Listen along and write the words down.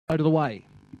out of the way.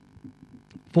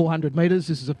 400 metres,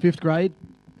 this is a 5th grade.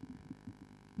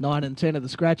 9 and 10 of the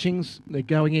scratchings. They're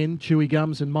going in. Chewy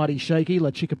Gums and Mighty Shaky.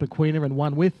 La Chica Pequina and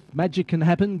One With. Magic Can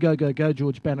Happen. Go, Go, Go.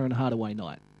 George Banner and Hardaway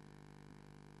Night.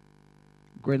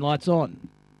 Green lights on.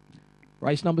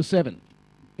 Race number 7.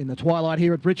 In the twilight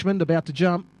here at Richmond. About to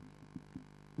jump.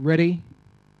 Ready.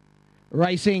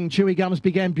 Racing, Chewy Gums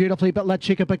began beautifully, but La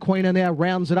Chica Pequina now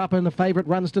rounds it up, and the favourite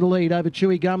runs to the lead over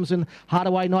Chewy Gums, and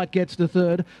Hardaway Night gets to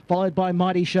 3rd, followed by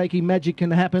Mighty Shaky. Magic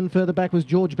Can Happen. Further back was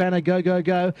George Banner, Go, Go,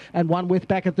 Go, and One With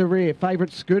back at the rear.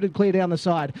 Favourite scooted clear down the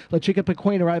side. La Chica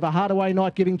Pequina over Hardaway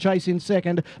Night giving chase in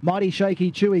 2nd. Mighty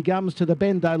Shaky, Chewy Gums to the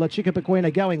bend though. La Chica Pequina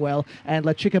going well, and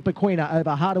La Chica Pequina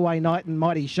over Hardaway Night and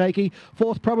Mighty Shaky.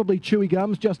 4th probably Chewy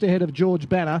Gums, just ahead of George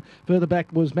Banner. Further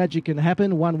back was Magic Can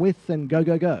Happen, One With, and Go,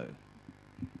 Go, Go.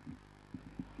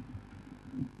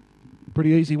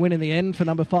 Pretty easy win in the end for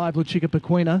number 5, La Chica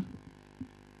Pequina.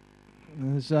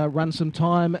 Has run some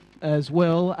time as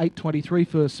well. 8:23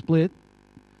 first split.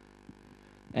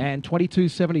 And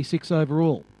 22.76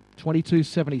 overall.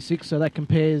 22.76, so that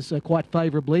compares quite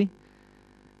favourably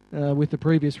with the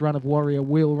previous run of Warrior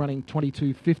Will running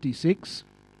 22.56.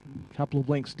 A couple of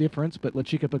lengths difference, but La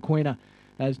Chica Pequina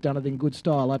has done it in good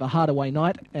style over Hardaway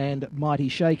Night and Mighty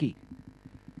Shaky.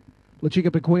 La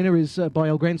Chica Pequina is by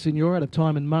El Gran Senor out of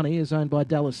Time and Money, is owned by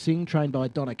Dallas Singh, trained by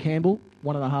Donna Campbell.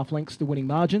 1.5 lengths to winning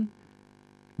margin.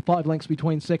 5 lengths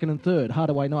between 2nd and 3rd.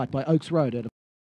 Hardaway Night by Oaks Road out of